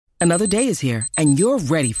Another day is here, and you're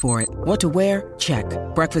ready for it. What to wear? Check.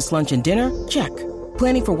 Breakfast, lunch, and dinner? Check.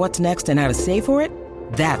 Planning for what's next and how to save for it?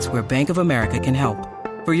 That's where Bank of America can help.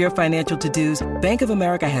 For your financial to-dos, Bank of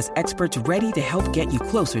America has experts ready to help get you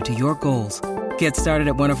closer to your goals. Get started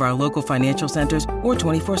at one of our local financial centers or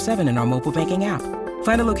 24/7 in our mobile banking app.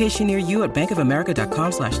 Find a location near you at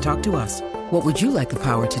bankofamerica.com/talktous. What would you like the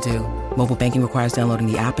power to do? Mobile banking requires downloading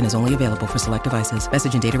the app and is only available for select devices.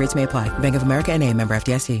 Message and data rates may apply. Bank of America N.A., member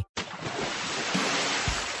FDIC.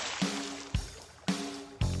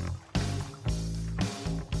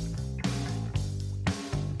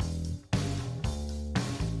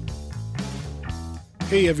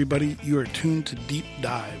 Hey everybody, you are tuned to Deep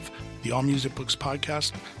Dive, the All Music Books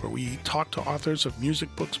podcast, where we talk to authors of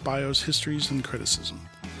music books, bios, histories, and criticism.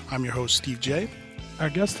 I'm your host, Steve J. Our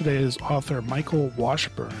guest today is author Michael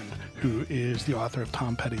Washburn, who is the author of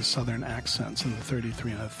Tom Petty's Southern Accents in the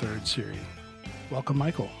 33 1/3 series. Welcome,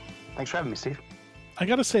 Michael. Thanks for having me, Steve. I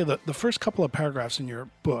got to say that the first couple of paragraphs in your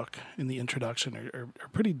book, in the introduction, are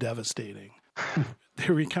pretty devastating.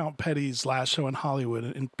 They recount Petty's last show in Hollywood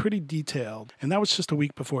in pretty detailed, and that was just a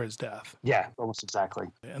week before his death. Yeah, almost exactly.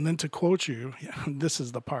 And then to quote you, this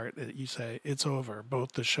is the part that you say, "It's over,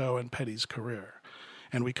 both the show and Petty's career."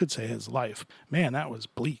 And we could say his life. Man, that was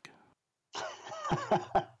bleak.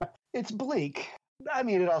 It's bleak. I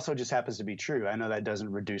mean, it also just happens to be true. I know that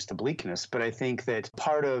doesn't reduce the bleakness, but I think that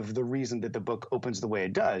part of the reason that the book opens the way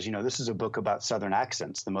it does, this is a book about Southern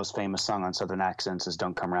accents. The most famous song on Southern accents is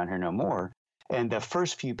Don't Come Around Here No More. And the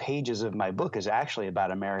first few pages of my book is actually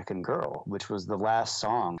about American Girl, which was the last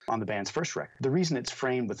song on the band's first record. The reason it's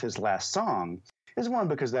framed with his last song is, one,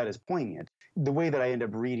 because that is poignant. The way that I end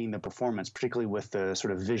up reading the performance, particularly with the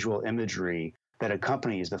sort of visual imagery that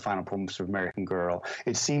accompanies the final performance of American Girl,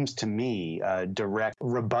 it seems to me a direct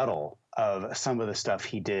rebuttal of some of the stuff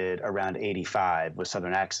he did around 85 with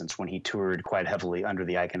Southern accents when he toured quite heavily under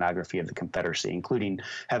the iconography of the Confederacy, including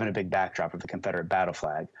having a big backdrop of the Confederate battle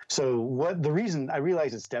flag. So the reason I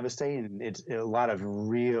realize it's devastating, it's a lot of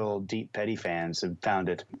real deep Petty fans have found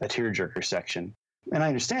it a tearjerker section. And I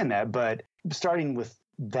understand that, but starting with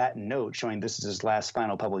that note showing this is his last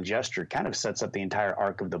final public gesture kind of sets up the entire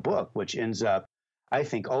arc of the book, which ends up, I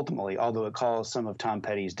think, ultimately, although it calls some of Tom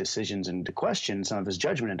Petty's decisions into question, some of his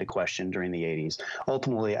judgment into question during the 80s,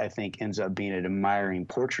 ultimately, I think, ends up being an admiring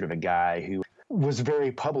portrait of a guy who was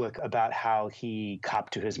very public about how he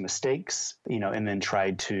copped to his mistakes, and then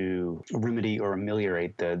tried to remedy or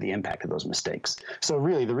ameliorate the impact of those mistakes. So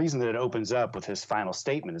really, the reason that it opens up with his final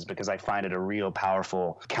statement is because I find it a real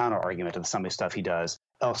powerful counter-argument to some of the stuff he does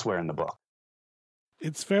elsewhere in the book.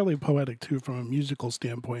 It's fairly poetic, too, from a musical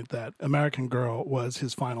standpoint, that American Girl was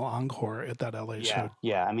his final encore at that LA show.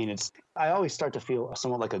 Yeah. I mean, I always start to feel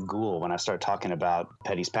somewhat like a ghoul when I start talking about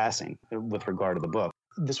Petty's passing with regard to the book.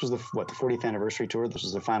 This was the 40th anniversary tour. This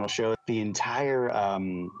was the final show. The entire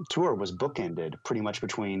tour was bookended pretty much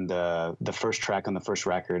between the first track on the first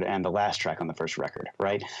record and the last track on the first record,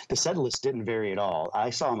 right? The set list didn't vary at all. I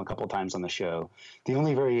saw him a couple of times on the show. The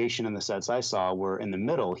only variation in the sets I saw were in the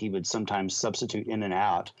middle. He would sometimes substitute in and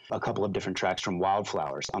out a couple of different tracks from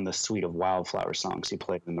Wildflowers on the suite of Wildflower songs he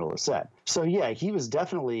played in the middle of the set. So yeah, he was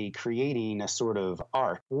definitely creating a sort of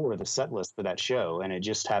arc for the set list for that show, and it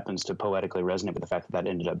just happens to poetically resonate with the fact that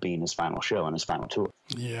ended up being his final show and his final tour.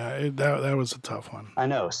 Yeah, that was a tough one. I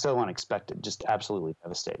know, so unexpected, just absolutely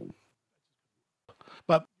devastating.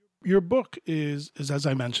 But your book is as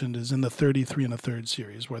I mentioned, is in the 33 1/3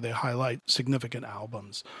 series, where they highlight significant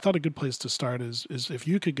albums. I thought a good place to start is if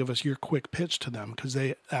you could give us your quick pitch to them, because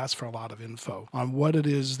they asked for a lot of info on what it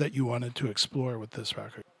is that you wanted to explore with this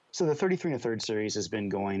record. So the 33 1/3 series has been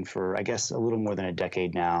going for, I guess, a little more than a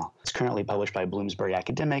decade now. It's currently published by Bloomsbury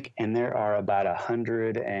Academic, and there are about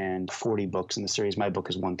 140 books in the series. My book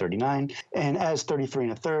is 139. And as 33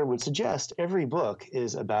 1/3 would suggest, every book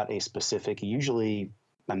is about a specific, usually,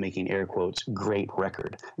 I'm making air quotes, great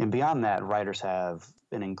record. And beyond that, writers have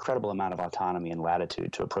an incredible amount of autonomy and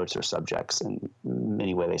latitude to approach their subjects in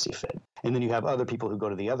any way they see fit. And then you have other people who go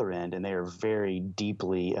to the other end, and they are very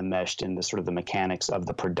deeply enmeshed in the sort of the mechanics of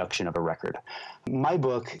the production of a record. My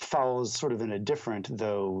book follows sort of in a different,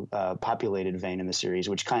 though populated vein in the series,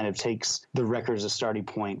 which kind of takes the record as a starting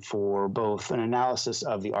point for both an analysis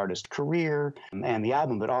of the artist's career and the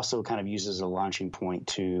album, but also kind of uses a launching point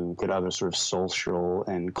to get other sort of social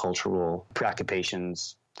and cultural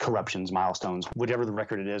preoccupations, corruptions, milestones, whatever the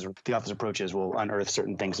record it is or the author's approach is, will unearth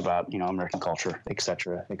certain things about, American culture, et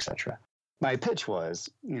cetera, et cetera. My pitch was,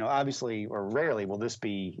 obviously or rarely will this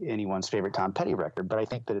be anyone's favorite Tom Petty record, but I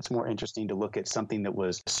think that it's more interesting to look at something that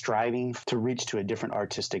was striving to reach to a different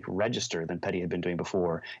artistic register than Petty had been doing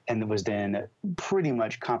before, and that was then pretty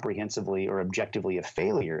much comprehensively or objectively a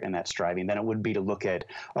failure in that striving than it would be to look at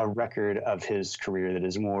a record of his career that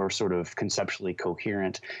is more sort of conceptually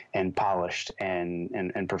coherent and polished and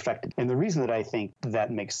perfected. And the reason that I think that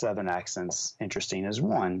makes Southern Accents interesting is,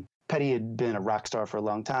 one, Petty had been a rock star for a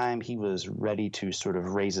long time. He was ready to sort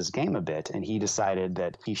of raise his game a bit, and he decided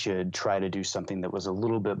that he should try to do something that was a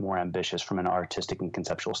little bit more ambitious from an artistic and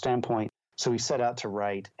conceptual standpoint. So he set out to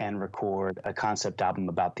write and record a concept album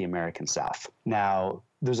about the American South. Now,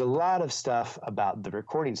 there's a lot of stuff about the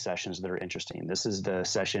recording sessions that are interesting. This is the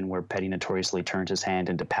session where Petty notoriously turned his hand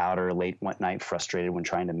into powder late one night, frustrated when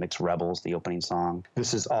trying to mix Rebels, the opening song.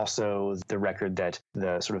 This is also the record that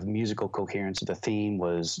the sort of musical coherence of the theme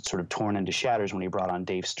was sort of torn into shatters when he brought on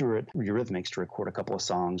Dave Stewart, Eurythmics, to record a couple of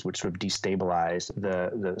songs, which sort of destabilized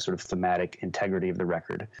the sort of thematic integrity of the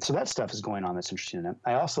record. So that stuff is going on that's interesting in it.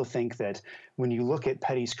 I also think that when you look at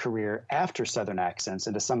Petty's career after Southern Accents,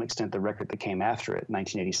 and to some extent the record that came after it,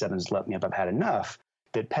 1987's Let Me Up, I've Had Enough,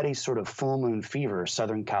 that Petty's sort of Full Moon Fever,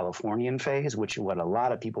 Southern Californian phase, which is what a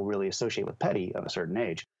lot of people really associate with Petty of a certain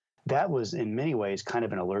age, that was in many ways kind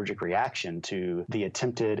of an allergic reaction to the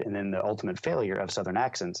attempted and then the ultimate failure of Southern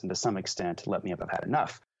Accents, and to some extent, Let Me Up, I've Had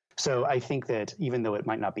Enough. So I think that even though it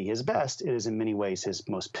might not be his best, it is in many ways his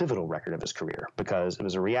most pivotal record of his career, because it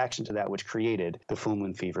was a reaction to that which created the Full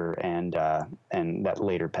Moon Fever and that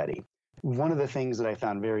later Petty. One of the things that I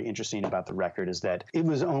found very interesting about the record is that it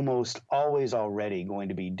was almost always already going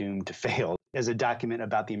to be doomed to fail as a document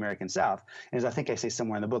about the American South. And as I think I say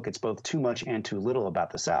somewhere in the book, it's both too much and too little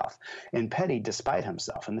about the South. And Petty, despite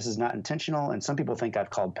himself, and this is not intentional, and some people think I've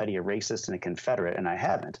called Petty a racist and a Confederate, and I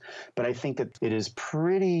haven't, but I think that it is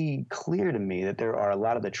pretty clear to me that there are a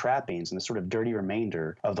lot of the trappings and the sort of dirty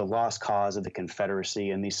remainder of the lost cause of the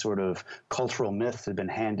Confederacy and these sort of cultural myths that have been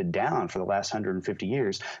handed down for the last 150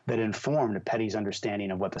 years that informed Petty's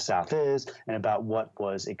understanding of what the South is and about what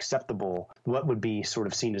was acceptable, what would be sort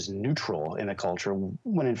of seen as neutral in the culture,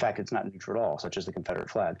 when in fact it's not neutral at all, such as the Confederate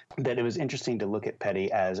flag. That it was interesting to look at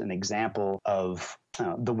Petty as an example of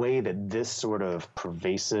the way that this sort of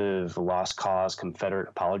pervasive lost cause Confederate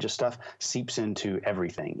apologist stuff seeps into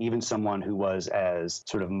everything, even someone who was as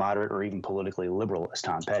sort of moderate or even politically liberal as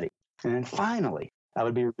Tom Petty. And then finally, I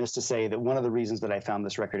would be remiss to say that one of the reasons that I found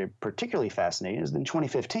this record particularly fascinating is in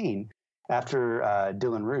 2015, after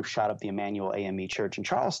Dylann Roof shot up the Emmanuel AME Church in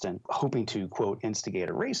Charleston, hoping to, quote, instigate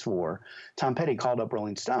a race war, Tom Petty called up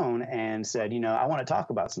Rolling Stone and said, I want to talk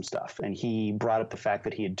about some stuff. And he brought up the fact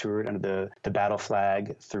that he had toured under the battle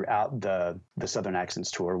flag throughout the Southern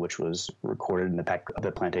Accents tour, which was recorded in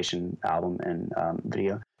the Plantation album and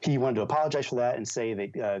video. He wanted to apologize for that and say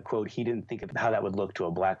that, quote, he didn't think of how that would look to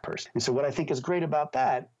a black person. And so what I think is great about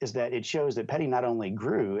that is that it shows that Petty not only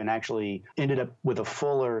grew and actually ended up with a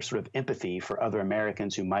fuller sort of empathy for other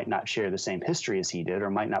Americans who might not share the same history as he did or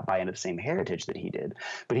might not buy into the same heritage that he did,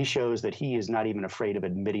 but he shows that he is not even afraid of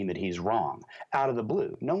admitting that he's wrong out of the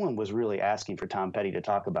blue. No one was really asking for Tom Petty to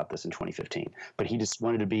talk about this in 2015, but he just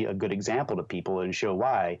wanted to be a good example to people and show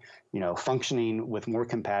why, functioning with more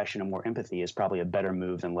compassion and more empathy is probably a better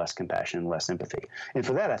move than less compassion and less empathy. And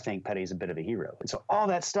for that, I think Petty's a bit of a hero. And so all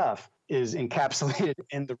that stuff is encapsulated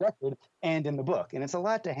in the record and in the book. And it's a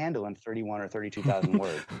lot to handle in 31 or 32,000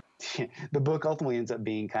 words. The book ultimately ends up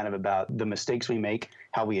being kind of about the mistakes we make,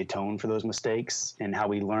 how we atone for those mistakes, and how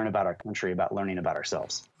we learn about our country, about learning about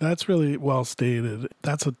ourselves. That's really well stated.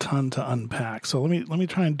 That's a ton to unpack. So let me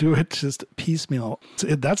try and do it just piecemeal.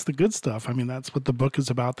 That's the good stuff. I mean, that's what the book is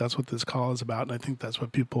about. That's what this call is about. And I think that's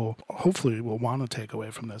what people hopefully will want to take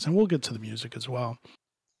away from this. And we'll get to the music as well.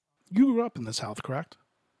 You grew up in the South, correct?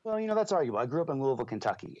 Well, that's arguable. I grew up in Louisville,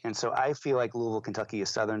 Kentucky. And so I feel like Louisville, Kentucky is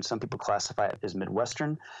Southern. Some people classify it as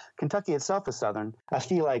Midwestern. Kentucky itself is Southern. I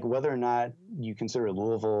feel like whether or not you consider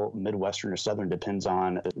Louisville Midwestern or Southern depends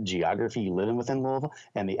on the geography you live in within Louisville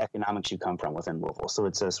and the economics you come from within Louisville. So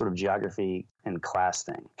it's a sort of geography and class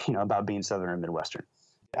thing, about being Southern or Midwestern.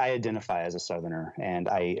 I identify as a Southerner, and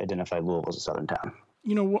I identify Louisville as a Southern town.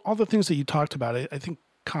 All the things that you talked about, I think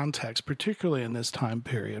context, particularly in this time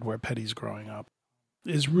period where Petty's growing up,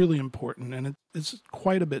 is really important. And It's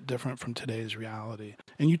quite a bit different from today's reality.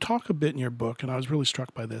 And you talk a bit in your book, and I was really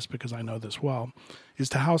struck by this because I know this well, is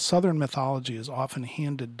to how Southern mythology is often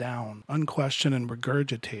handed down, unquestioned and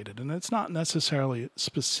regurgitated. And it's not necessarily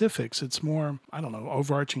specifics. It's more, I don't know,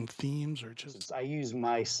 overarching themes or just... I use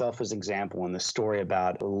myself as example in the story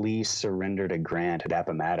about Lee's surrender to Grant at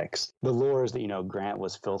Appomattox. The lore is that, Grant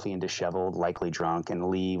was filthy and disheveled, likely drunk, and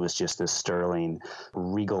Lee was just this sterling,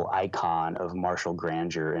 regal icon of martial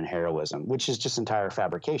grandeur and heroism, which is just entire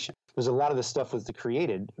fabrication. There's a lot of this stuff was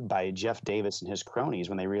created by Jeff Davis and his cronies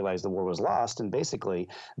when they realized the war was lost, and basically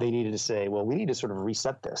they needed to say, well, we need to sort of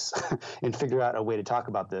reset this and figure out a way to talk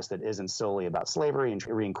about this that isn't solely about slavery and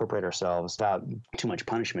reincorporate ourselves without too much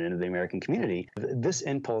punishment into the American community. This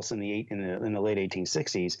impulse in the late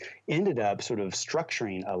 1860s ended up sort of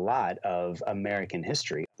structuring a lot of American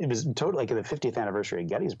history. It was totally like at the 50th anniversary of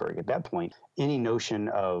Gettysburg. At that point, any notion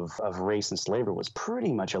of race and slavery was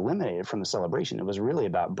pretty much eliminated from the celebration. It was really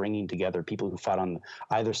about bringing together people who fought on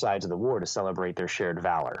either sides of the war to celebrate their shared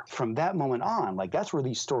valor. From that moment on, that's where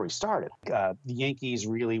these stories started. The Yankees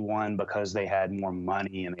really won because they had more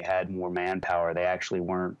money and they had more manpower. They actually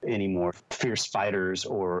weren't any more fierce fighters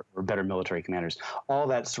or better military commanders. All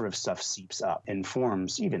that sort of stuff seeps up and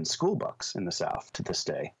forms even school books in the South to this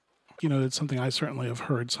day. It's something I certainly have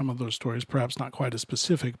heard some of those stories, perhaps not quite as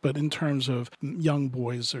specific, but in terms of young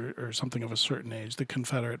boys or something of a certain age, the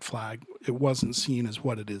Confederate flag, it wasn't seen as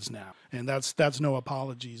what it is now. And that's no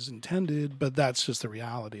apologies intended, but that's just the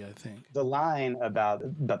reality, I think. The line about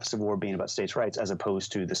the Civil War being about states' rights as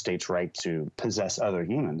opposed to the states' right to possess other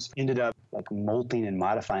humans ended up molting and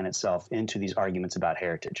modifying itself into these arguments about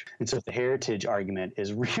heritage. And so the heritage argument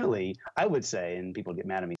is really, I would say, and people get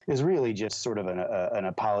mad at me, is really just sort of an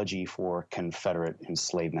apology for Confederate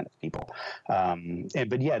enslavement of people.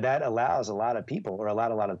 But yeah, that allows a lot of people, or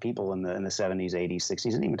allowed a lot of people in the 70s, 80s,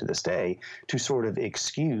 60s, and even to this day, to sort of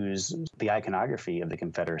excuse the iconography of the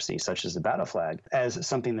Confederacy, such as the battle flag, as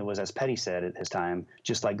something that was, as Petty said at his time,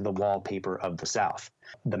 just like the wallpaper of the South,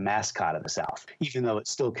 the mascot of the South, even though it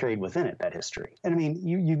still carried within it that history. And I mean,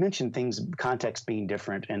 you mentioned things, context being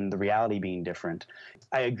different and the reality being different.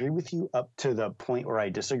 I agree with you up to the point where I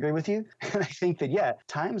disagree with you. And I think that, yeah,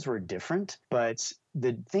 times were different, but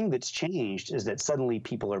the thing that's changed is that suddenly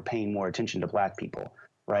people are paying more attention to Black people,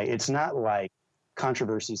 right? It's not like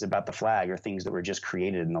controversies about the flag are things that were just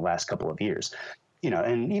created in the last couple of years,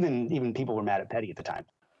 and even people were mad at Petty at the time.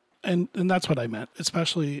 And that's what I meant,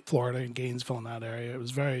 especially Florida and Gainesville in that area. It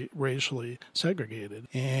was very racially segregated,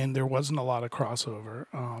 and there wasn't a lot of crossover,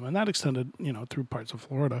 and that extended, through parts of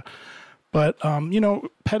Florida. But,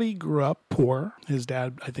 Petty grew up poor. His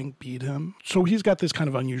dad, I think, beat him. So he's got this kind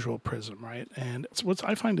of unusual prism, right? And what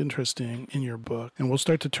I find interesting in your book, and we'll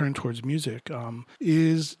start to turn towards music,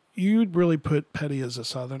 is you'd really put Petty as a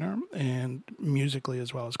Southerner, and musically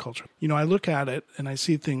as well as culture. I look at it and I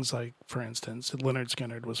see things like, for instance, Lynyrd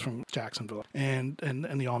Skynyrd was from Jacksonville, and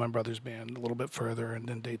the Allman Brothers Band a little bit further, and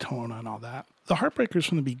then Daytona and all that. The Heartbreakers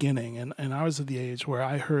from the beginning, and I was at the age where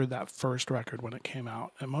I heard that first record when it came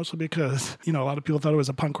out, and mostly because, a lot of people thought it was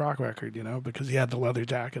a punk rock record, because he had the leather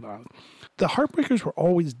jacket on. The Heartbreakers were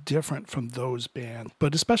always different from those bands,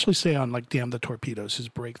 but especially, say, on Damn the Torpedoes, his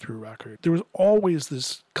breakthrough record, there was always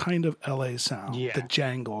this kind of LA sound, the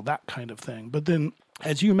jangle, that kind of thing. But then,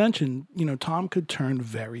 as you mentioned, Tom could turn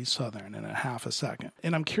very Southern in a half a second.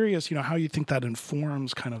 And I'm curious, how you think that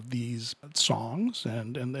informs kind of these songs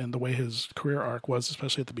and the way his career arc was,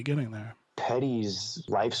 especially at the beginning there. Petty's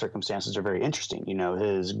life circumstances are very interesting.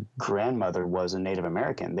 His grandmother was a Native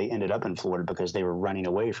American. They ended up in Florida because they were running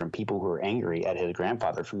away from people who were angry at his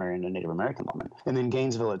grandfather for marrying a Native American woman. And then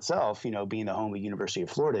Gainesville itself, being the home of the University of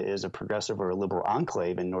Florida, is a progressive or a liberal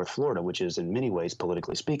enclave in North Florida, which is in many ways,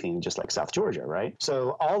 politically speaking, just like South Georgia, right?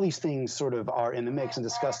 So all these things sort of are in the mix and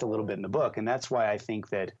discussed a little bit in the book. And that's why I think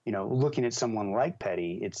that, looking at someone like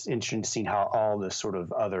Petty, it's interesting how all this sort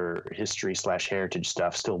of other history/heritage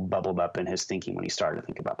stuff still bubbled up in his thinking when he started to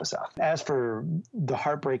think about the South. As for the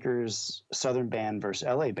Heartbreakers Southern band versus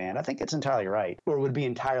LA band, I think it's entirely right, or it would be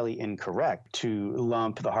entirely incorrect to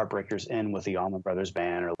lump the Heartbreakers in with the Allman Brothers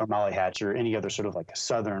Band or Molly Hatchet or any other sort of like a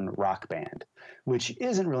Southern rock band, which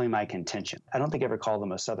isn't really my contention. I don't think I ever call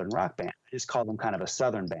them a Southern rock band. I just call them kind of a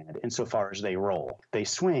Southern band insofar as they roll. They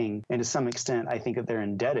swing, and to some extent, I think that they're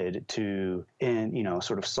indebted to,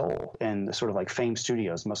 sort of soul and sort of like Fame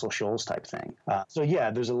Studios, Muscle Shoals type thing. So yeah,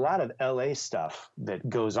 there's a lot of LA stuff that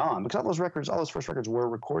goes on because all those first records were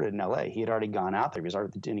recorded in LA. He had already gone out there. He was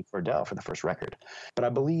already with Denny Cordell for the first record. But I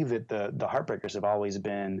believe that the Heartbreakers have always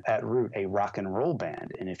been at root a rock and roll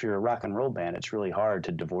band. And if you're a rock and roll band, it's really hard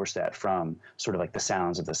to divorce that from sort of like the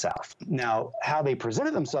sounds of the South. Now, how they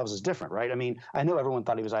presented themselves is different, right? I mean, I know everyone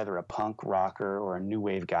thought he was either a punk rocker or a new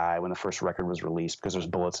wave guy when the first record was released because there's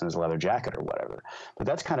bullets in his leather jacket or whatever. But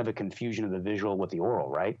that's kind of a confusion of the visual with the oral,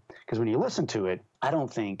 right? Because when you listen to it, I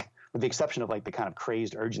don't think, with the exception of like the kind of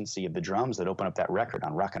crazed urgency of the drums that open up that record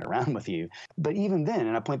on Rockin' Around With You. But even then,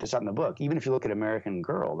 and I point this out in the book, even if you look at American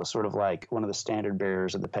Girl, the sort of like one of the standard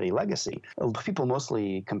bearers of the Petty legacy, people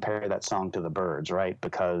mostly compare that song to The Byrds, right?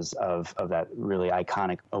 Because of that really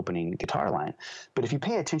iconic opening guitar line. But if you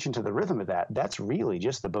pay attention to the rhythm of that, that's really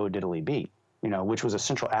just the Bo Diddley beat, which was a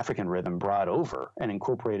Central African rhythm brought over and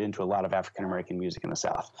incorporated into a lot of African-American music in the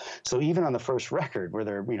South. So even on the first record where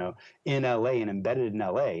they're, in L.A. and embedded in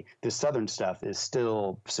L.A., this Southern stuff is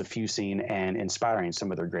still suffusing and inspiring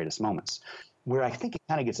some of their greatest moments. Where I think it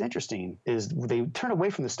kind of gets interesting is they turn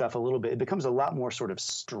away from the stuff a little bit. It becomes a lot more sort of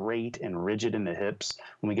straight and rigid in the hips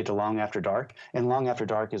when we get to Long After Dark. And Long After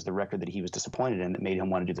Dark is the record that he was disappointed in that made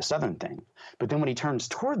him want to do the Southern thing. But then when he turns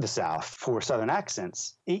toward the South for Southern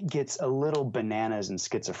accents, it gets a little bananas and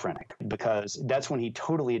schizophrenic, because that's when he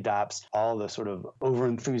totally adopts all the sort of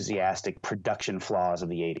over-enthusiastic production flaws of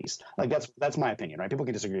the 80s. Like that's my opinion, right? People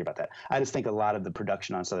can disagree about that. I just think a lot of the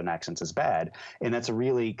production on Southern accents is bad. And that's a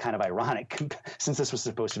really kind of ironic since this was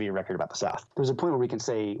supposed to be a record about the South. There's a point where we can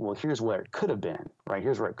say, well, here's where it could have been, right?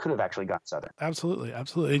 Here's where it could have actually gone Southern. Absolutely,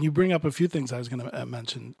 absolutely. And you bring up a few things I was going to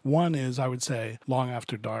mention. One is, I would say Long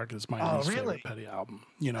After Dark is my least favorite Petty album.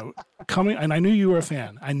 Coming, and I knew you were a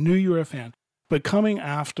fan. But coming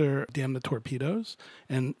after Damn the Torpedoes,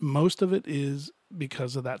 and most of it is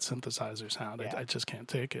because of that synthesizer sound. Yeah. I just can't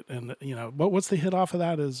take it. And, what's the hit off of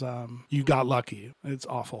that is You Got Lucky. It's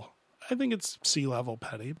awful. I think it's C-level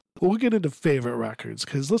Petty. We'll get into favorite records,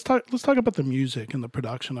 because let's talk about the music and the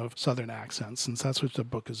production of Southern accents, since that's what the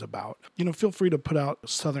book is about. Feel free to put out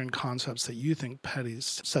Southern concepts that you think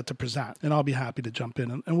Petty's set to present, and I'll be happy to jump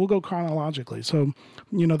in, and we'll go chronologically. So,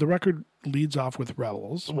 the record leads off with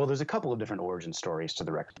Rebels. Well, there's a couple of different origin stories to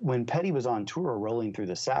the record. When Petty was on tour rolling through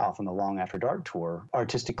the South on the Long After Dark tour,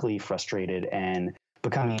 artistically frustrated and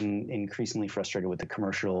becoming increasingly frustrated with the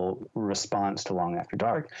commercial response to Long After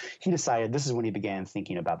Dark, he decided this is when he began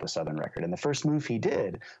thinking about the Southern record. And the first move he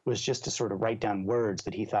did was just to sort of write down words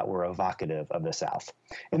that he thought were evocative of the South.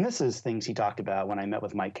 And this is things he talked about when I met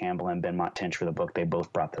with Mike Campbell and Benmont Tench for the book. They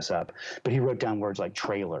both brought this up. But he wrote down words like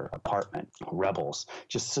trailer, apartment, rebels,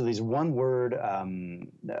 just so these one-word,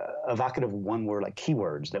 evocative one-word, like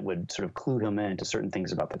keywords that would sort of clue him into certain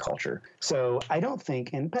things about the culture. So I don't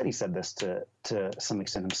think, and Petty said this to some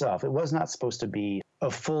extent himself, it was not supposed to be a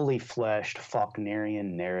fully fleshed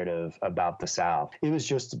Faulknerian narrative about the South. It was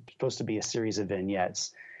just supposed to be a series of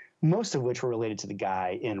vignettes, most of which were related to the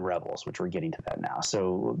guy in Rebels, which we're getting to that now.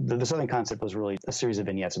 So the Southern concept was really a series of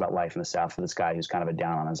vignettes about life in the South for this guy who's kind of a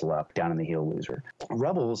down on his luck, down in the heel loser.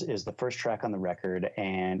 Rebels is the first track on the record,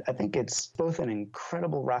 and I think it's both an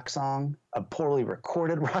incredible rock song, a poorly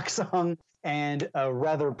recorded rock song, and a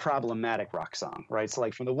rather problematic rock song, right? So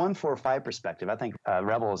like from the 145 perspective, I think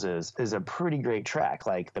Rebels is a pretty great track.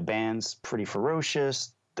 Like the band's pretty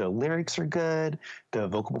ferocious. The lyrics are good. The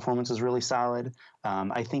vocal performance is really solid.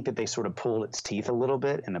 I think that they sort of pulled its teeth a little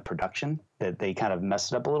bit in the production, that they kind of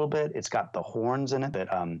messed it up a little bit. It's got the horns in it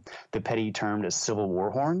that Petty termed as Civil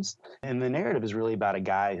War horns. And the narrative is really about a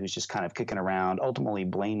guy who's just kind of kicking around, ultimately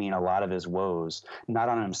blaming a lot of his woes, not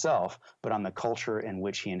on himself, but on the culture in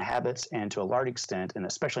which he inhabits, and to a large extent, and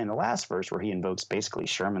especially in the last verse where he invokes basically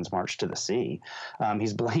Sherman's March to the Sea,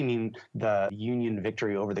 he's blaming the Union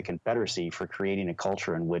victory over the Confederacy for creating a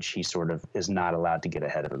culture in which he sort of is not allowed to get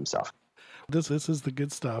ahead of himself. This is the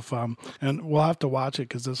good stuff, and we'll have to watch it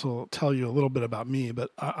because this will tell you a little bit about me, but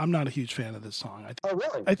I'm not a huge fan of this song. Oh,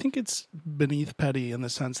 really? I think it's beneath Petty in the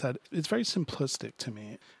sense that it's very simplistic to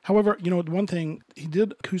me. However, one thing, he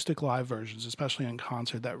did acoustic live versions, especially in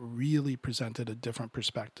concert, that really presented a different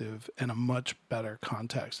perspective and a much better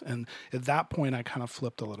context. And at that point, I kind of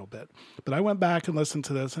flipped a little bit. But I went back and listened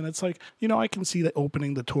to this, and it's like, I can see the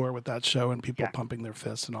opening the tour with that show and people pumping their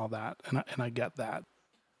fists and all that, and I get that.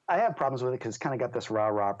 I have problems with it because it's kind of got this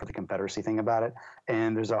rah-rah for the Confederacy thing about it.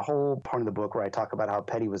 And there's a whole part of the book where I talk about how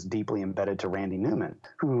Petty was deeply embedded to Randy Newman,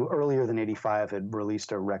 who earlier than 85 had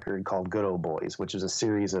released a record called Good Old Boys, which is a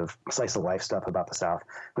series of slice of life stuff about the South.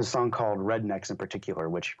 There's a song called Rednecks in particular,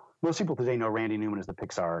 which most people today know Randy Newman as the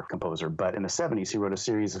Pixar composer. But in the 70s, he wrote a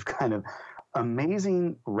series of kind of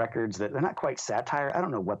amazing records that they're not quite satire. I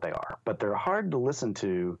don't know what they are, but they're hard to listen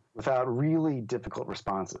to without really difficult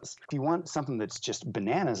responses. If you want something that's just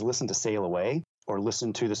bananas, listen to Sail Away or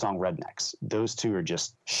listen to the song Rednecks. Those two are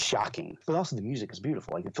just shocking. But also the music is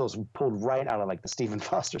beautiful. Like, it feels pulled right out of like the Stephen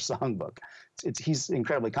Foster songbook. He's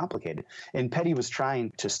incredibly complicated. And Petty was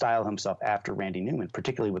trying to style himself after Randy Newman,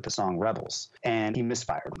 particularly with the song Rebels. And he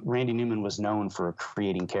misfired. Randy Newman was known for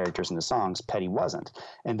creating characters in the songs. Petty wasn't.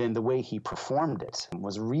 And then the way he performed it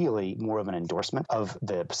was really more of an endorsement of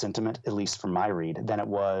the sentiment, at least from my read, than it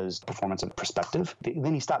was performance of perspective.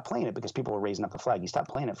 Then he stopped playing it because people were raising up the flag. He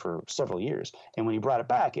stopped playing it for several years. And when he brought it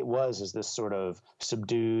back, it was as this sort of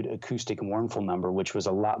subdued, acoustic, mournful number, which was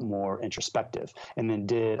a lot more introspective, and then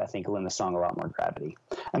did, I think, lend the song a lot more gravity.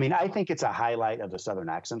 I mean, I think it's a highlight of the Southern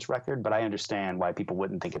Accents record, but I understand why people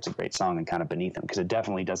wouldn't think it's a great song and kind of beneath them, because it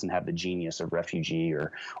definitely doesn't have the genius of Refugee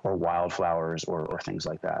or Wildflowers or things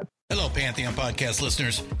like that. Hello, Pantheon podcast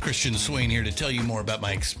listeners. Christian Swain here to tell you more about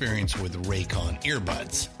my experience with Raycon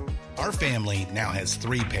earbuds. Our family now has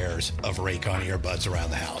 3 pairs of Raycon earbuds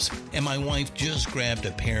around the house, and my wife just grabbed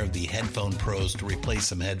a pair of the Headphone Pros to replace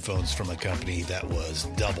some headphones from a company that was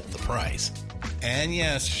double the price. And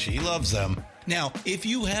yes, she loves them. Now, if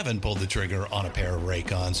you haven't pulled the trigger on a pair of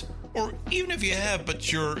Raycons, or even if you have, but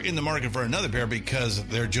you're in the market for another pair because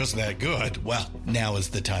they're just that good, well, now is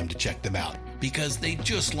the time to check them out, because they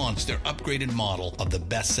just launched their upgraded model of the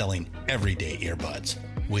best-selling everyday earbuds.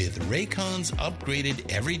 With Raycon's upgraded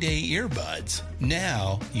everyday earbuds,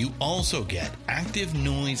 now you also get active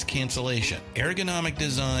noise cancellation, ergonomic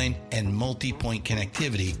design, and multi-point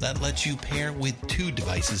connectivity that lets you pair with 2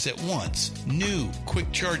 devices at once. New quick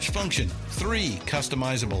charge function, 3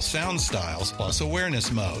 customizable sound styles, plus awareness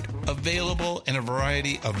mode. Available in a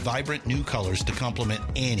variety of vibrant new colors to complement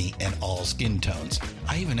any and all skin tones.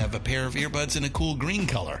 I even have a pair of earbuds in a cool green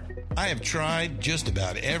color. I have tried just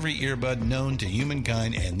about every earbud known to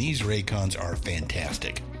humankind, and these Raycons are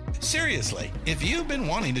fantastic. Seriously, if you've been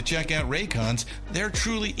wanting to check out Raycons, there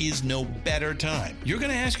truly is no better time. You're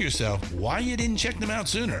going to ask yourself why you didn't check them out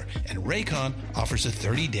sooner, and Raycon offers a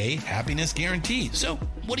 30-day happiness guarantee. So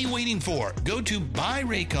what are you waiting for? Go to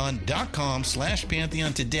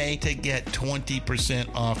buyraycon.com/Pantheon today to get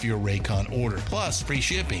 20% off your Raycon order, plus free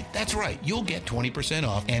shipping. That's right, you'll get 20%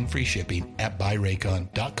 off and free shipping at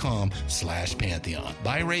buyraycon.com/Pantheon.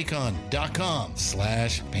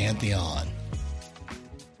 buyraycon.com/Pantheon.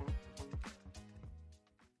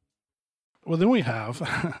 Well, then we have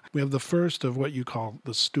the first of what you call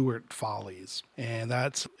the Stewart Follies, and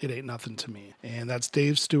that's It Ain't Nothing to Me. And that's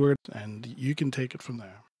Dave Stewart, and you can take it from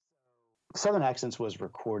there. Southern Accents was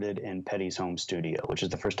recorded in Petty's home studio, which is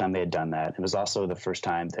the first time they had done that. It was also the first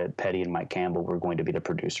time that Petty and Mike Campbell were going to be the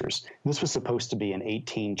producers. This was supposed to be an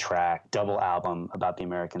 18-track double album about the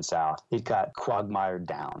American South. It got quagmired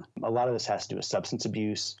down. A lot of this has to do with substance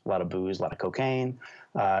abuse, a lot of booze, a lot of cocaine.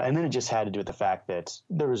 And then it just had to do with the fact that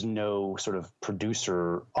there was no sort of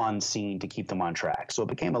producer on scene to keep them on track. So it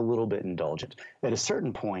became a little bit indulgent. At a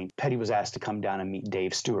certain point, Petty was asked to come down and meet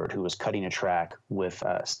Dave Stewart, who was cutting a track with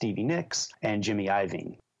Stevie Nicks and Jimmy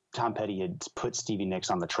Iovine. Tom Petty had put Stevie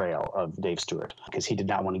Nicks on the trail of Dave Stewart because he did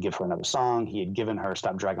not want to give her another song. He had given her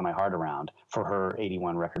Stop Dragging My Heart Around for her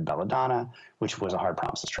 81 record Belladonna, which was a Hard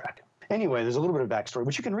Promises track. Anyway, there's a little bit of backstory,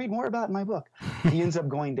 which you can read more about in my book. He ends up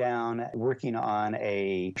going down, working on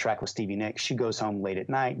a track with Stevie Nicks. She goes home late at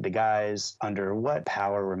night. The guys, under what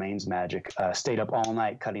power remains magic, stayed up all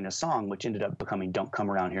night cutting a song, which ended up becoming Don't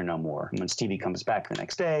Come Around Here No More. And when Stevie comes back the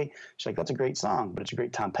next day, she's like, that's a great song, but it's a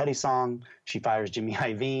great Tom Petty song. She fires Jimmy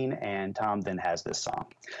Iovine, and Tom then has this song.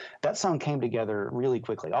 That song came together really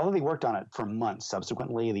quickly. Although they worked on it for months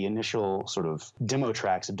subsequently, the initial sort of demo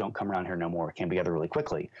tracks of Don't Come Around Here No More came together really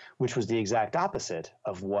quickly, which was the exact opposite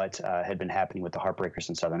of what had been happening with the Heartbreakers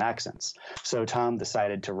and Southern Accents. So Tom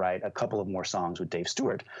decided to write a couple of more songs with Dave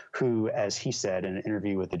Stewart, who, as he said in an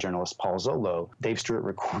interview with the journalist Paul Zollo, Dave Stewart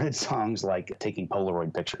recorded songs like taking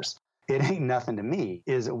Polaroid pictures. It Ain't Nothing to Me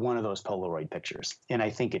is one of those Polaroid pictures, and I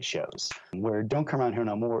think it shows. Where Don't Come Around Here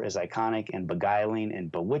No More is iconic and beguiling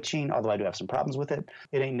and bewitching, although I do have some problems with it.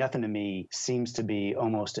 It Ain't Nothing to Me seems to be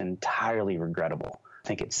almost entirely regrettable. I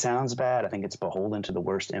think it sounds bad. I think it's beholden to the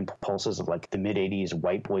worst impulses of like the mid-'80s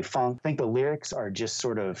white boy funk. I think the lyrics are just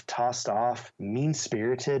sort of tossed off,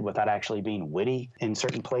 mean-spirited without actually being witty in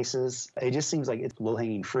certain places. It just seems like it's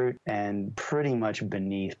low-hanging fruit and pretty much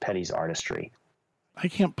beneath Petty's artistry. I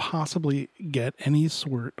can't possibly get any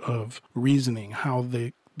sort of reasoning how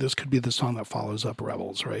this could be the song that follows up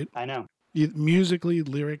Rebels, right? I know. Musically,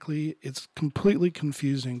 lyrically, it's completely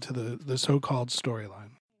confusing to the so-called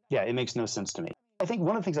storyline. Yeah, it makes no sense to me. I think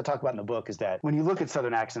one of the things I talk about in the book is that when you look at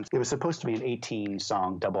Southern Accents, it was supposed to be an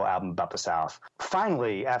 18-song double album about the South.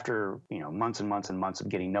 Finally, after months and months and months of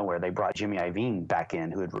getting nowhere, they brought Jimmy Iovine back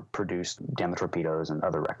in, who had produced Damn the Torpedoes and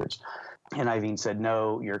other records. And Iovine said,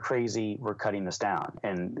 no, you're crazy. We're cutting this down.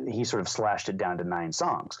 And he sort of slashed it down to 9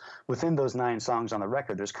 songs. Within those 9 songs on the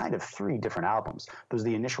record, there's kind of 3 different albums. There's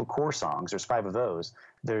the initial core songs. There's 5 of those.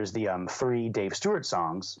 There's the 3 Dave Stewart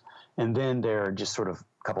songs. And then there are just sort of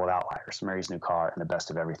a couple of outliers, Mary's New Car and The Best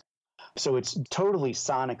of Everything. So it's totally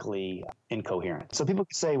sonically incoherent. So people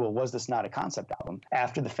could say, well, was this not a concept album?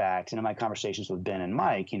 After the fact, in my conversations with Ben and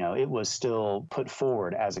Mike, it was still put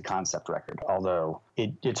forward as a concept record, although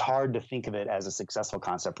it's hard to think of it as a successful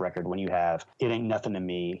concept record when you have It Ain't Nothing to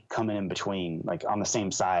Me coming in between, like on the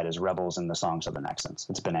same side as Rebels and the song Southern Accents.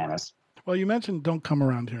 It's bananas. Well, you mentioned Don't Come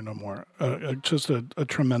Around Here No More, just a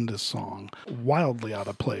tremendous song, wildly out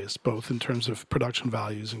of place, both in terms of production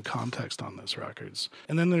values and context on this records.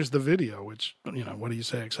 And then there's the video, which, what do you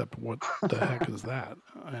say except what the heck is that?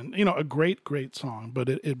 And, a great, great song, but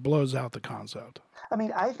it blows out the concept. I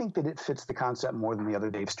mean, I think that it fits the concept more than the other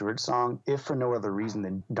Dave Stewart song, if for no other reason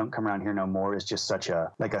than Don't Come Around Here No More is just such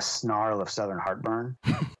a snarl of Southern heartburn,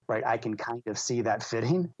 right? I can kind of see that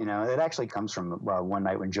fitting. It actually comes from one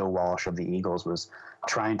night when Joe Walsh of the Eagles was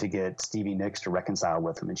trying to get Stevie Nicks to reconcile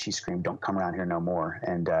with him, and she screamed, "Don't come around here no more."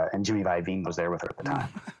 And Jimmy Iovine was there with her at the time.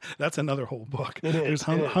 That's another whole book. There's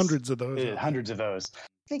hundreds of those. Hundreds of those.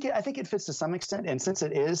 I think it fits to some extent, and since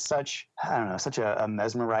it is such a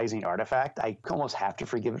mesmerizing artifact, I almost have to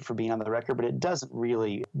forgive it for being on the record, but it doesn't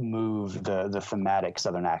really move the thematic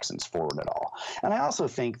Southern accents forward at all. And I also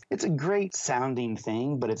think it's a great sounding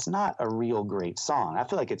thing, but it's not a real great song. I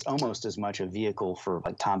feel like it's almost as much a vehicle for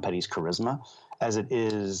like Tom Petty's charisma as it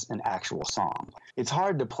is an actual song. It's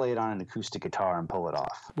hard to play it on an acoustic guitar and pull it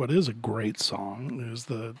off. What is a great song is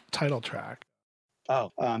the title track.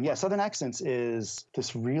 Southern Accents is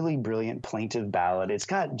this really brilliant plaintive ballad. It's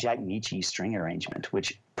got Jack Nitzsche's string arrangement,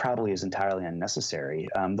 which probably is entirely unnecessary.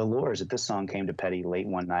 The lore is that this song came to Petty late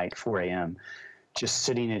one night, 4 a.m., just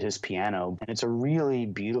sitting at his piano. And it's a really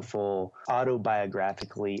beautiful,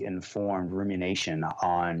 autobiographically informed rumination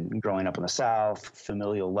on growing up in the South,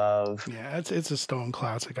 familial love. Yeah, it's a Stone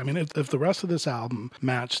classic. I mean, if the rest of this album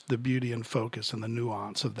matched the beauty and focus and the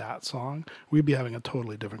nuance of that song, we'd be having a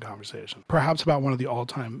totally different conversation. Perhaps about one of the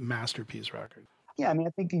all-time masterpiece records. Yeah, I mean,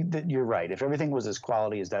 I think that you're right. If everything was as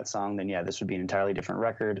quality as that song, then yeah, this would be an entirely different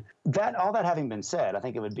record. All that having been said, I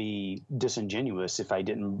think it would be disingenuous if I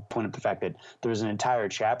didn't point up the fact that there's an entire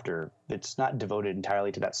chapter that's not devoted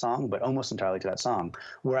entirely to that song, but almost entirely to that song,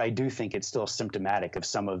 where I do think it's still symptomatic of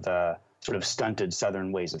some of the sort of stunted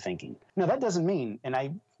Southern ways of thinking. Now, that doesn't mean, and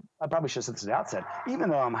I probably should have said this at the outset,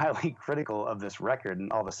 even though I'm highly critical of this record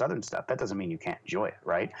and all the Southern stuff, that doesn't mean you can't enjoy it,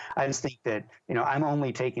 right? I just think that, I'm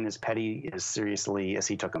only taking as Petty as seriously as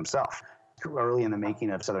he took himself. Early in the making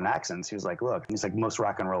of Southern Accents, he was like, look, most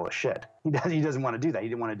rock and roll is shit. He doesn't want to do that. He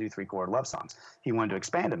didn't want to do 3-chord love songs. He wanted to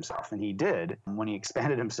expand himself, and he did. When he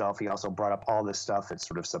expanded himself, he also brought up all this stuff that's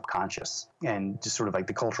sort of subconscious and just sort of like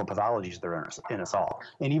the cultural pathologies that are in us all.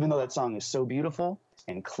 And even though that song is so beautiful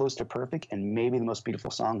and close to perfect and maybe the most beautiful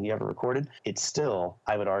song he ever recorded, it still,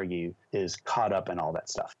 I would argue, is caught up in all that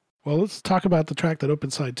stuff. Well, let's talk about the track that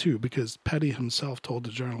opens side 2, because Petty himself told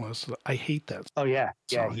the journalist, "I hate that." Oh yeah,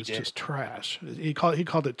 song. It's just trash. He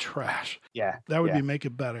called it trash. Yeah, that would be Make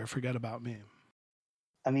It Better. Forget About Me.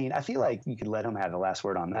 I mean, I feel like you could let him have the last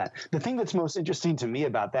word on that. The thing that's most interesting to me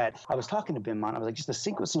about that, I was talking to Ben Mont, I was like, just the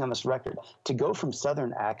sequencing on this record, to go from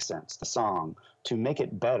Southern Accents, the song, to Make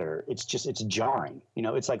It Better, it's jarring.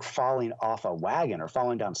 It's like falling off a wagon or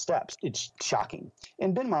falling down steps. It's shocking.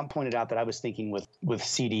 And Ben Mont pointed out that I was thinking with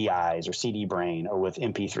CD eyes or CD brain or with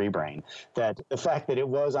MP3 brain, that the fact that it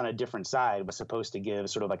was on a different side was supposed to give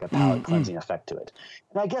sort of like a palate cleansing effect to it.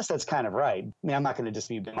 And I guess that's kind of right. I mean, I'm not going to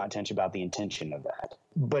dispute Ben Mont's attention about the intention of that,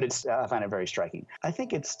 but I find it very striking. I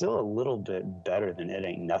think it's still a little bit better than It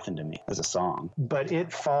Ain't Nothing to Me as a song, but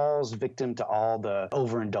it falls victim to all the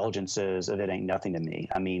overindulgences of It Ain't Nothing to Me.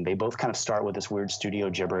 I mean, they both kind of start with this weird studio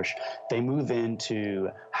gibberish. They move into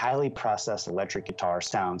highly processed electric guitar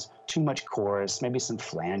sounds, too much chorus, maybe some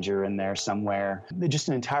flanger in there somewhere. Just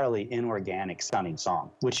an entirely inorganic sounding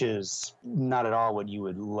song, which is not at all what you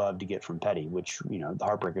would love to get from Petty, which, the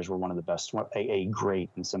Heartbreakers were one of the best, a great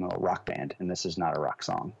and seminal rock band, and this is not a rock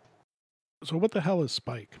song. So what the hell is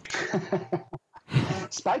Spike?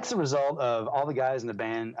 Spike's the result of all the guys in the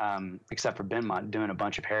band, except for Ben Mont, doing a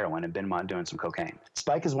bunch of heroin and Ben Mont doing some cocaine.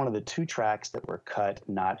 Spike is one of the 2 tracks that were cut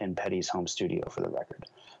not in Petty's home studio for the record.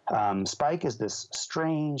 Spike is this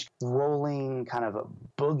strange, rolling kind of a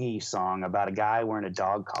boogie song about a guy wearing a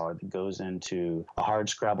dog collar that goes into a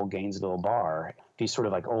hardscrabble Gainesville bar. These sort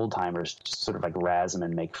of like old timers just sort of like razz him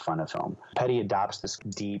and make fun of him. Petty adopts this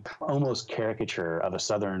deep, almost caricature of a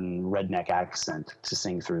southern redneck accent to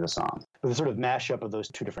sing through the song. But the sort of mashup of those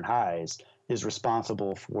two different highs is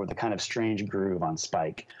responsible for the kind of strange groove on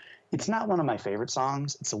Spike. It's not one of my favorite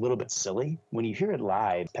songs. It's a little bit silly. When you hear it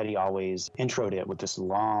live, Petty always introed it with this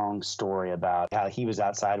long story about how he was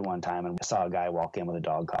outside one time and saw a guy walk in with a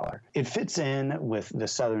dog collar. It fits in with the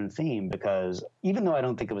Southern theme because even though I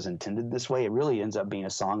don't think it was intended this way, it really ends up being a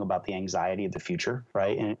song about the anxiety of the future,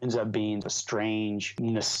 right? And it ends up being a strange,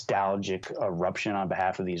 nostalgic eruption on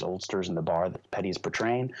behalf of these oldsters in the bar that Petty is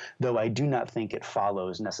portraying, though I do not think it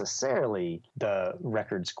follows necessarily the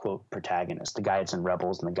record's, quote, protagonist, the guy that's in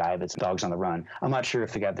Rebels and the guy that's Dogs on the Run. I'm not sure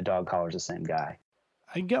if the guy with the dog collar is the same guy.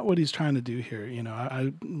 I get what he's trying to do here. You know,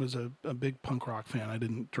 I was a big punk rock fan. I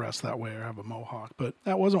didn't dress that way or have a mohawk, but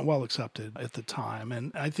that wasn't well accepted at the time.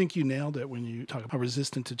 And I think you nailed it when you talk about how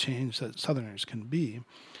resistant to change that Southerners can be.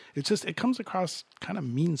 It's just, it comes across kind of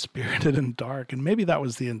mean-spirited and dark, and maybe that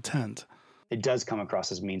was the intent. It does come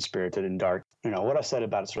across as mean-spirited and dark. You know, what I said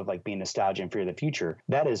about sort of like being nostalgia and fear of the future,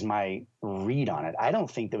 that is my read on it. I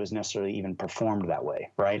don't think that was necessarily even performed that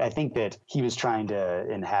way, right? I think that he was trying to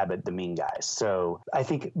inhabit the mean guys. So I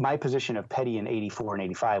think my position of Petty in 84 and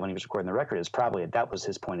 85 when he was recording the record is probably that was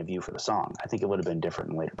his point of view for the song. I think it would have been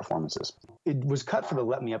different in later performances. It was cut for the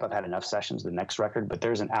Let Me Up, I've Had Enough sessions, the next record, but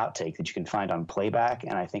there's an outtake that you can find on playback,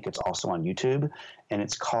 and I think it's also on YouTube, and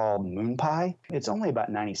it's called Moon Pie. It's only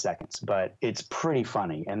about 90 seconds, but it's pretty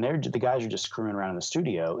funny. And the guys are just screwing around in the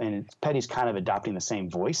studio, and Petty's kind of adopting the same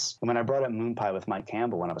voice. And when I brought up Moon Pie with Mike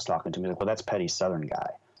Campbell when I was talking to him, he was like, well, that's Petty's Southern guy.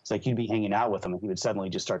 It's like you'd be hanging out with him and he would suddenly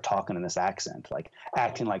just start talking in this accent, like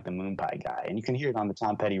acting like the Moon Pie guy. And you can hear it on the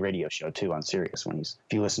Tom Petty radio show too on Sirius if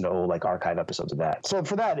you listen to old like archive episodes of that. So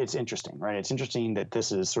for that, it's interesting, right? It's interesting that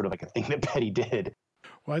this is sort of like a thing that Petty did.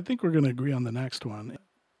 Well, I think we're going to agree on the next one.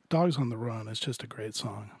 Dogs on the Run is just a great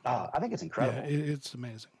song. I think it's incredible. Yeah, it's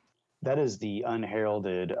amazing. That is the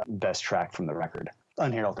unheralded best track from the record.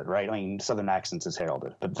 Unheralded, right? I mean, Southern Accents is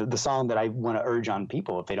heralded. But the song that I want to urge on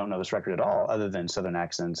people, if they don't know this record at all, other than Southern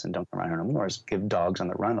Accents and Don't Come Around Here No More, is give Dogs on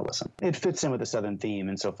the Run a listen. It fits in with the Southern theme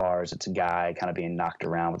insofar as it's a guy kind of being knocked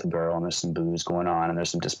around with a girl, and there's some booze going on, and there's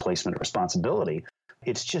some displacement of responsibility.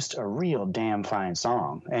 It's just a real damn fine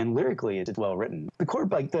song. And lyrically, it's well written. The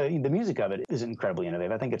chord, like the music of it is incredibly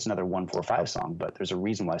innovative. I think it's another 1-4-5 song, but there's a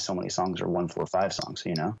reason why so many songs are 1-4-5 songs,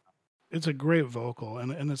 you know? It's a great vocal,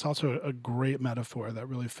 and it's also a great metaphor that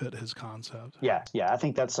really fit his concept. Yeah, I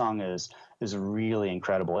think that song is really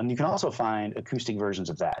incredible. And you can also find acoustic versions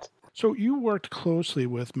of that. So you worked closely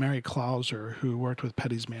with Mary Clauser, who worked with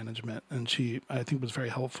Petty's management, and she, I think, was very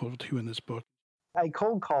helpful to you in this book. I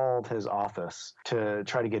cold called his office to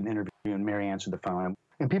try to get an interview, and Mary answered the phone.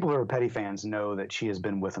 And people who are Petty fans know that she has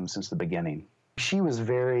been with him since the beginning. She was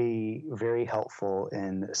very, very helpful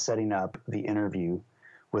in setting up the interview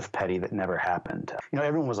with Petty that never happened. You know,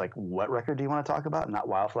 everyone was like, what record do you want to talk about? Not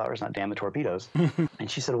Wildflowers, not Damn the Torpedoes. And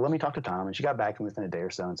she said, well, let me talk to Tom. And she got back to him within a day or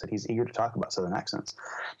so and said he's eager to talk about Southern Accents.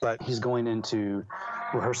 But he's going into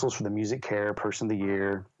rehearsals for the Music Care Person of the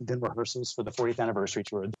Year, then rehearsals for the 40th anniversary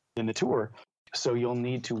tour, then the tour. So you'll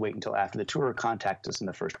need to wait until after the tour. Contact us in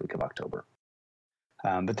the first week of October.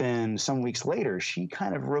 But then some weeks later, she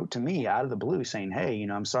kind of wrote to me out of the blue saying, hey, you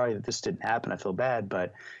know, I'm sorry that this didn't happen. I feel bad.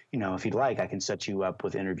 But, you know, if you'd like, I can set you up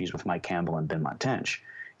with interviews with Mike Campbell and Ben Montench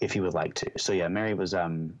if you would like to. So, yeah, Mary was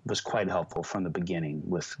quite helpful from the beginning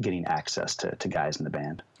with getting access to guys in the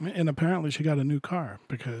band. And apparently she got a new car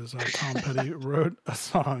because Tom Petty wrote a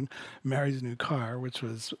song, Mary's New Car, which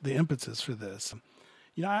was the impetus for this.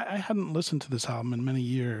 You know, I hadn't listened to this album in many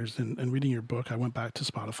years, and reading your book, I went back to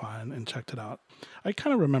Spotify and checked it out. I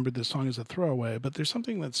kind of remembered this song as a throwaway, but there's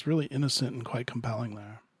something that's really innocent and quite compelling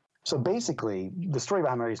there. So basically, the story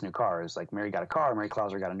behind Mary's New Car is like Mary got a car, Mary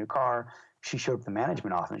Clauser got a new car. She showed up at the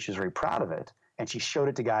management office, and she was very proud of it. And she showed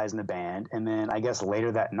it to guys in the band. And then I guess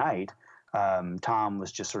later that night, Tom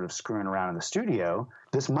was just sort of screwing around in the studio.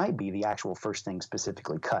 This might be the actual first thing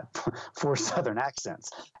specifically cut for Southern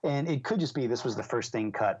Accents. And it could just be this was the first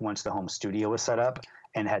thing cut once the home studio was set up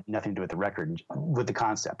and had nothing to do with the record, with the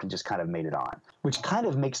concept, and just kind of made it on, which kind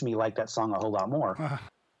of makes me like that song a whole lot more.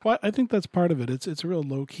 Well, I think that's part of it. It's a real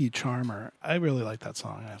low-key charmer. I really like that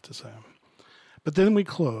song, I have to say. But then we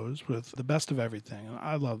close with The Best of Everything, and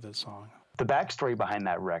I love this song. The backstory behind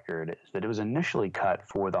that record is that it was initially cut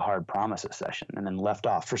for the Hard Promises session and then left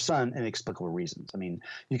off for some inexplicable reasons. I mean,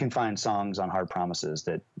 you can find songs on Hard Promises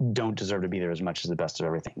that don't deserve to be there as much as The Best of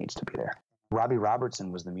Everything needs to be there. Robbie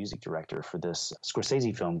Robertson was the music director for this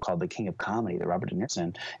Scorsese film called The King of Comedy that Robert De Niro's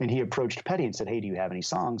in. And he approached Petty and said, hey, do you have any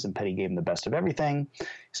songs? And Petty gave him the best of everything. He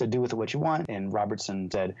said, do with it what you want. And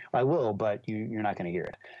Robertson said, I will, but you're not going to hear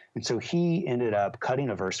it. And so he ended up cutting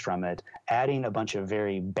a verse from it, adding a bunch of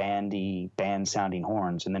very band-sounding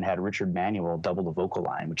horns, and then had Richard Manuel double the vocal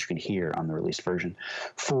line, which you can hear on the released version.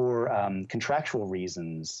 For contractual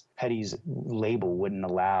reasons, Petty's label wouldn't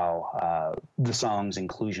allow the song's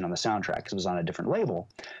inclusion on the soundtrack because it was on a different label,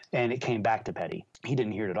 and it came back to Petty. He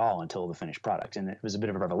didn't hear it at all until the finished product, and it was a bit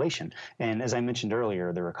of a revelation. And as I mentioned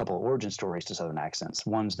earlier, there were a couple of origin stories to Southern Accents.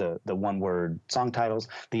 One's the one-word song titles.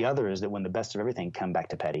 The other is that when the best of everything come back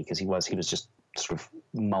to Petty, because he was just sort of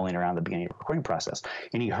mulling around the beginning of the recording process,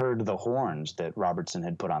 and he heard the horns that Robertson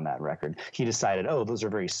had put on that record. He decided, oh, those are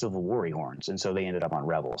very Civil War-y horns, and so they ended up on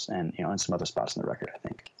Rebels and and some other spots in the record, I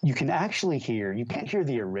think. You can actually you can't hear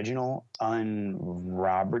the original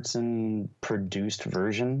un-Robertson produced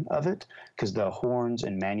version of it because the horns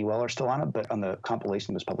and Manuel are still on it, but on the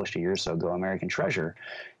compilation that was published a year or so ago, American Treasure,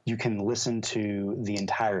 you can listen to the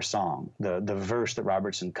entire song. The verse that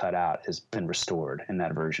Robertson cut out has been restored in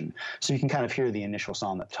that version. So you can kind of hear the initial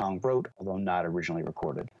song that Tom wrote, although not originally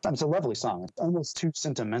recorded. It's a lovely song. It's almost too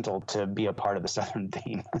sentimental to be a part of the Southern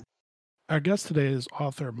theme. Our guest today is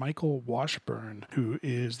author Michael Washburn, who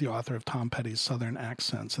is the author of Tom Petty's Southern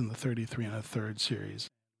Accents in the 33 1/3 series.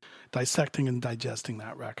 Dissecting and digesting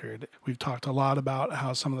that record, we've talked a lot about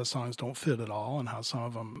how some of the songs don't fit at all and how some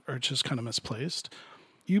of them are just kind of misplaced.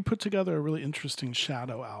 You put together a really interesting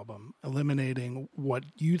shadow album, eliminating what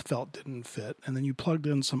you felt didn't fit, and then you plugged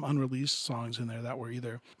in some unreleased songs in there that were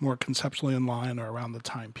either more conceptually in line or around the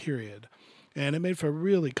time period. And it made for a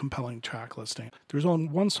really compelling track listing. There's only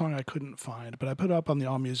one song I couldn't find, but I put it up on the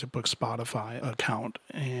All Music Book Spotify account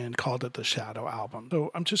and called it the Shadow Album.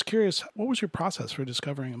 So I'm just curious, what was your process for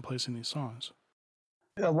discovering and placing these songs?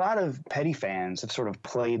 A lot of Petty fans have sort of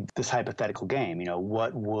played this hypothetical game.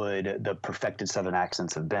 What would the perfected Southern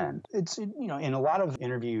accents have been? It's, in a lot of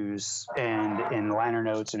interviews and in liner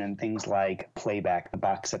notes and in things like Playback, the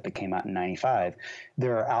box set that came out in 95,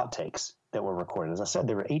 there are outtakes that were recorded. As I said,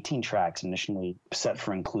 there were 18 tracks initially set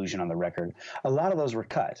for inclusion on the record. A lot of those were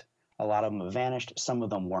cut. A lot of them have vanished. Some of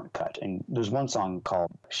them weren't cut. And there's one song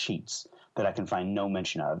called Sheets that I can find no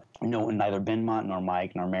mention of. Neither Benmont nor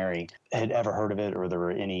Mike nor Mary had ever heard of it, or there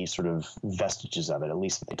were any sort of vestiges of it, at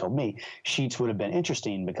least that they told me. Sheets would have been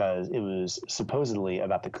interesting because it was supposedly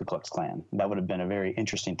about the Ku Klux Klan. That would have been a very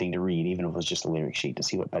interesting thing to read, even if it was just a lyric sheet, to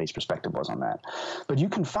see what Petty's perspective was on that. But you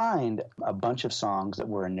can find a bunch of songs that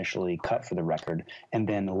were initially cut for the record and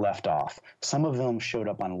then left off. Some of them showed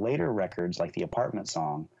up on later records, like the Apartment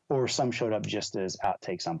song, or some showed up just as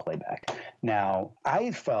outtakes on Playback. Now,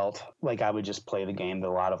 I felt like I would just play the game that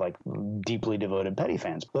a lot of deeply devoted Petty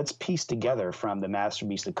fans. Let's piece together from the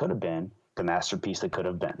masterpiece that could have been the masterpiece that could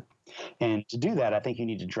have been. And to do that, I think you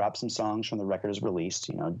need to drop some songs from the record as released,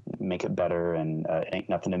 Make It Better and Ain't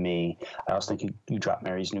Nothing to Me. I also think you drop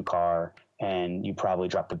Mary's New Car, and you probably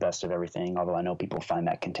drop The Best of Everything, although I know people find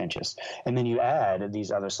that contentious. And then you add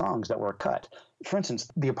these other songs that were cut. For instance,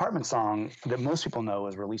 the Apartment song that most people know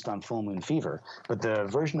was released on Full Moon Fever, but the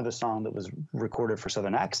version of the song that was recorded for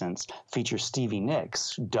Southern Accents features Stevie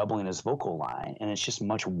Nicks doubling his vocal line, and it's just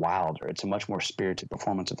much wilder. It's a much more spirited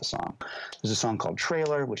performance of the song. There's a song called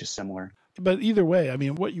Trailer, which is similar. But either way,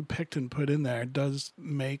 what you picked and put in there does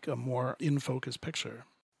make a more in-focus picture.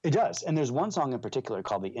 It does. And there's one song in particular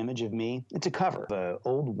called The Image of Me. It's a cover of an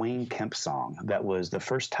old Wayne Kemp song that was the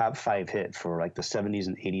first top 5 hit for the 70s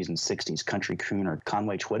and 80s and 60s country crooner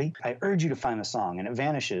Conway Twitty. I urge you to find the song, and it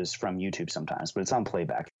vanishes from YouTube sometimes, but it's on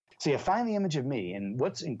Playback. So you find The Image of Me, and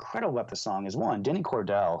what's incredible about the song is, one, Denny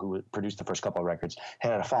Cordell, who produced the first couple of records,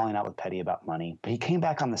 had a falling out with Petty about money, but he came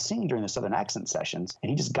back on the scene during the Southern Accent sessions, and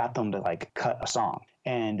he just got them to cut a song.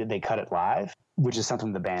 And they cut it live, which is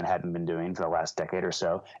something the band hadn't been doing for the last decade or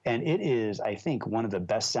so. And it is, I think, one of the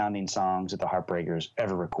best sounding songs that the Heartbreakers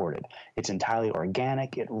ever recorded. It's entirely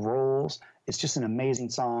organic. It rolls. It's just an amazing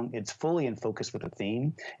song. It's fully in focus with the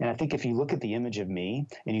theme. And I think if you look at The Image of Me,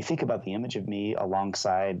 and you think about The Image of Me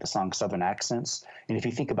alongside the song Southern Accents, and if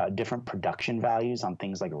you think about different production values on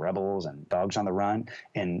things like Rebels and Dogs on the Run,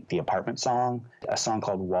 and the Apartment song, a song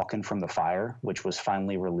called Walkin' from the Fire, which was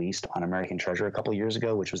finally released on American Treasure a couple of years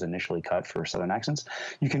ago, which was initially cut for Southern Accents,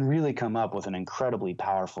 you can really come up with an incredibly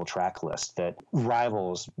powerful track list that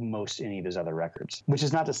rivals most any of his other records. Which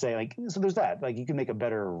is not to say, so there's that. You can make a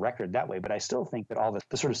better record that way, but I still think that all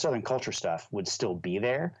the sort of Southern culture stuff would still be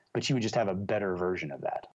there, but you would just have a better version of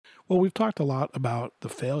that. Well, we've talked a lot about the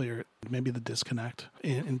failure, maybe the disconnect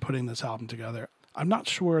in putting this album together. I'm not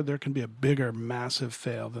sure there can be a bigger, massive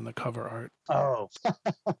fail than the cover art. Oh.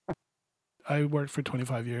 I worked for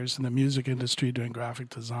 25 years in the music industry doing graphic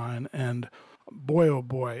design, and boy, oh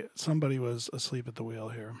boy, somebody was asleep at the wheel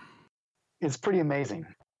here. It's pretty amazing.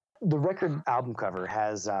 The record album cover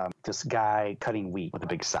has this guy cutting wheat with a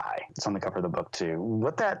big sigh. It's on the cover of the book, too.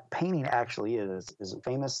 What that painting actually is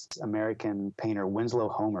famous American painter Winslow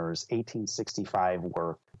Homer's 1865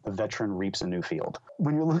 work, The Veteran Reaps a New Field.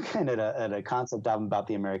 When you're looking at a concept album about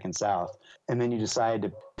the American South, and then you decide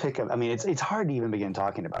to pick up, I mean, it's hard to even begin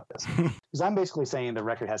talking about this. Because I'm basically saying the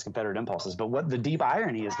record has Confederate impulses, but what the deep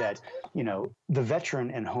irony is that, you know, the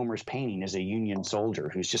veteran in Homer's painting is a Union soldier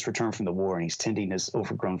who's just returned from the war, and he's tending his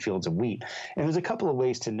overgrown fields of wheat. And there's a couple of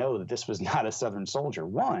ways to know that this was not a Southern soldier.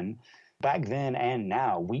 One, back then and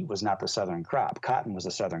now, wheat was not the Southern crop. Cotton was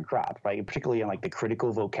the Southern crop, right? Particularly in like the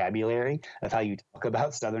critical vocabulary of how you talk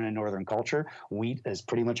about Southern and Northern culture, wheat has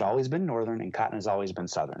pretty much always been Northern and cotton has always been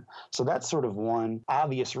Southern. So that's sort of one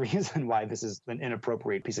obvious reason why this is an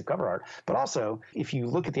inappropriate piece of cover art. But also, if you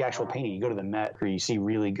look at the actual painting, you go to the Met where you see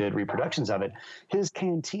really good reproductions of it, his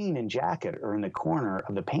canteen and jacket are in the corner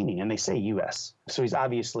of the painting and they say U.S. So he's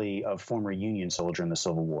obviously a former Union soldier in the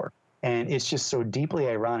Civil War. And it's just so deeply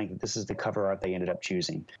ironic that this is the cover art they ended up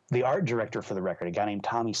choosing. The art director for the record, a guy named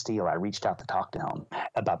Tommy Steele, I reached out to talk to him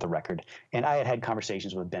about the record. And I had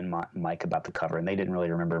conversations with Ben Mott and Mike about the cover, and they didn't really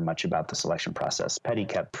remember much about the selection process. Petty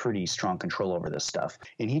kept pretty strong control over this stuff.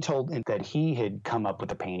 And he told him that he had come up with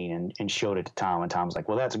the painting and showed it to Tom, and Tom was like,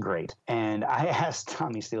 well, that's great. And I asked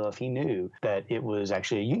Tommy Steele if he knew that it was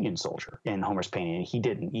actually a Union soldier in Homer's painting, and he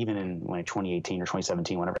didn't. Even in 2018 or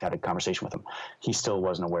 2017, whenever I had a conversation with him, he still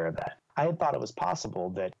wasn't aware of that. I had thought it was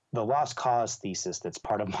possible that the lost cause thesis that's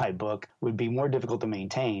part of my book would be more difficult to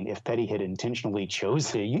maintain if Petty had intentionally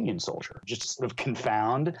chosen a Union soldier, just to sort of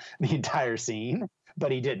confound the entire scene.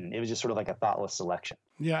 But he didn't. It was just sort of like a thoughtless selection.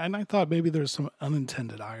 Yeah, and I thought maybe there's some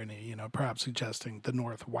unintended irony, you know, perhaps suggesting the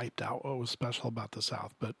North wiped out what was special about the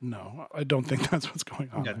South. But no, I don't think that's what's going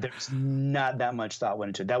on. No, there's not that much thought went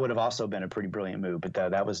into it. That would have also been a pretty brilliant move, but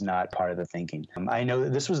that was not part of the thinking. I know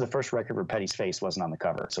that this was the first record where Petty's face wasn't on the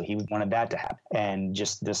cover, so he wanted that to happen. And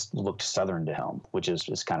just this looked Southern to him, which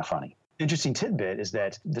is kind of funny. Interesting tidbit is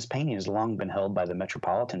that this painting has long been held by the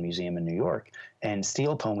Metropolitan Museum in New York, and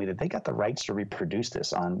Steele told me that they got the rights to reproduce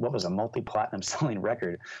this on what was a multi-platinum selling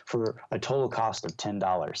record for a total cost of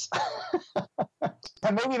 $10.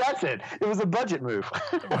 And maybe that's it. It was a budget move.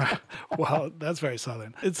 Well, that's very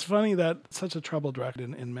Southern. It's funny that such a troubled record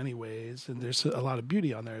in many ways, and there's a lot of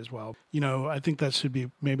beauty on there as well. You know, I think that should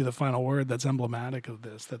be maybe the final word that's emblematic of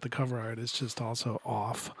this, that the cover art is just also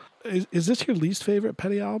off. Is this your least favorite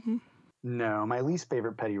Petty album? No, my least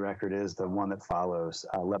favorite Petty record is the one that follows,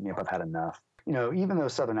 Let Me Up, I've Had Enough. You know, even though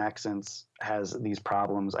Southern Accents has these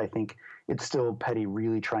problems, I think it's still Petty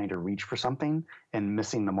really trying to reach for something and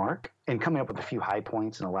missing the mark and coming up with a few high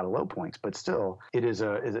points and a lot of low points. But still, it is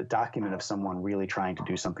a document of someone really trying to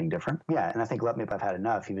do something different. Yeah, and I think Let Me Up, I've Had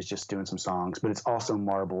Enough, he was just doing some songs, but it's also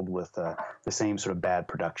marbled with the same sort of bad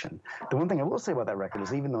production. The one thing I will say about that record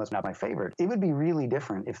is even though it's not my favorite, it would be really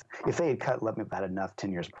different if they had cut Let Me Up, I've Had Enough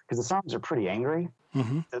 10 years ago, because the songs are pretty angry.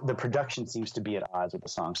 Mm-hmm. The production seems to be at odds with the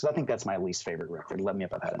songs. So I think that's my least favorite record, Let Me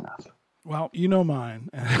Up, I've Had Enough. Well, you know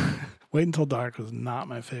mine. Wait Until Dark was not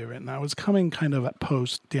my favorite. And I was coming kind of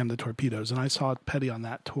post Damn the Torpedoes, and I saw Petty on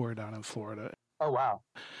that tour down in Florida. Oh, wow.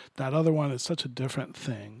 That other one is such a different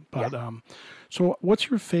thing. But so what's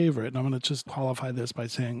your favorite? And I'm going to just qualify this by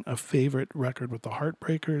saying a favorite record with the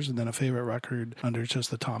Heartbreakers and then a favorite record under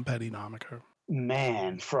just the Tom Petty moniker.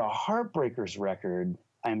 Man, for a Heartbreakers record,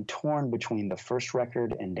 I'm torn between the first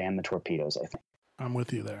record and Damn the Torpedoes, I think. I'm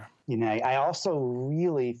with you there. You know, I also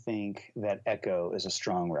really think that Echo is a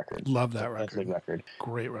strong record. Love that record. That's a good record.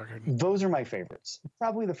 Great record. Those are my favorites.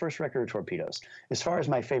 Probably the first record or Torpedoes. As far as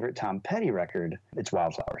my favorite Tom Petty record, it's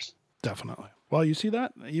Wildflowers. Definitely. Well, you see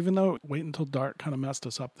that? Even though Wait Until Dark kind of messed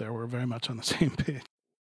us up there, we're very much on the same page.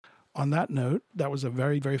 On that note, that was a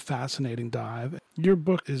very, very fascinating dive. Your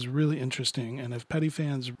book is really interesting, and if Petty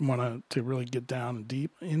fans want to really get down and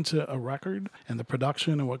deep into a record and the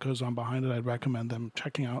production and what goes on behind it, I'd recommend them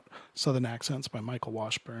checking out Southern Accents by Michael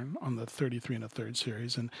Washburn on the 33 1/3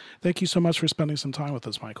 series. And thank you so much for spending some time with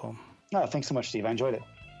us, Michael. Oh, thanks so much, Steve. I enjoyed it.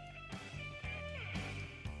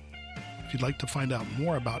 If you'd like to find out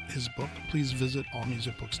more about his book, please visit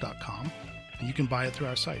allmusicbooks.com, and you can buy it through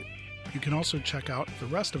our site. You can also check out the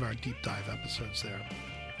rest of our deep dive episodes there.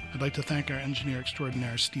 I'd like to thank our engineer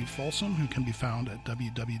extraordinaire, Steve Folsom, who can be found at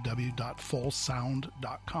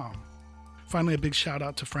www.fullsound.com. Finally, a big shout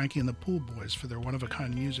out to Frankie and the Pool Boys for their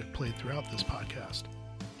one-of-a-kind music played throughout this podcast.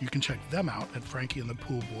 You can check them out at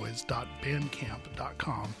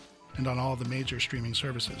frankieandthepoolboys.bandcamp.com and on all the major streaming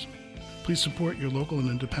services. Please support your local and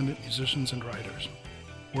independent musicians and writers.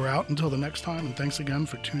 We're out until the next time, and thanks again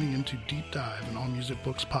for tuning into Deep Dive, an All Music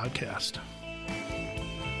Books podcast.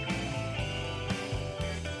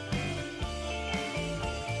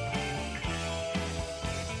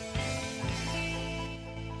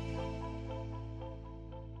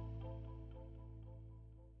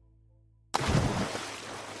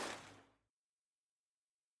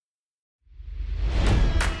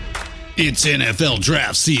 It's NFL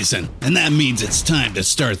draft season, and that means it's time to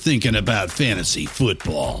start thinking about fantasy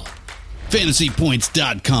football.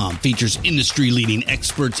 FantasyPoints.com features industry-leading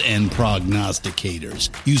experts and prognosticators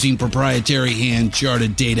using proprietary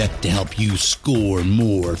hand-charted data to help you score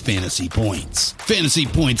more fantasy points.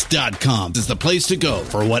 FantasyPoints.com is the place to go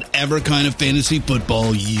for whatever kind of fantasy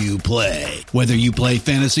football you play. Whether you play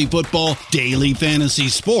fantasy football, daily fantasy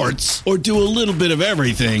sports, or do a little bit of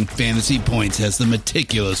everything, Fantasy Points has the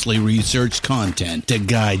meticulously researched content to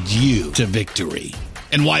guide you to victory.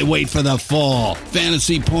 And why wait for the fall?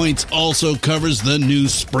 Fantasy Points also covers the new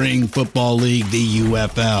spring football league, the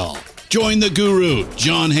UFL. Join the guru,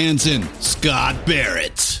 John Hansen, Scott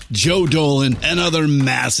Barrett, Joe Dolan, and other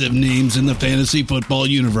massive names in the fantasy football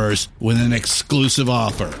universe with an exclusive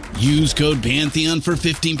offer. Use code Pantheon for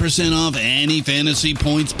 15% off any Fantasy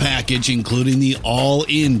Points package, including the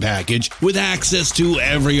all-in package, with access to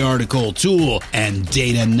every article, tool, and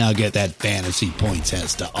data nugget that Fantasy Points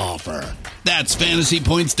has to offer. That's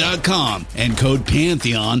FantasyPoints.com and code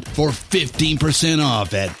Pantheon for 15%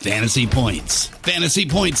 off at Fantasy Points.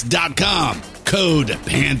 FantasyPoints.com, code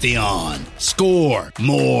Pantheon. Score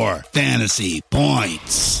more fantasy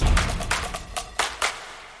points.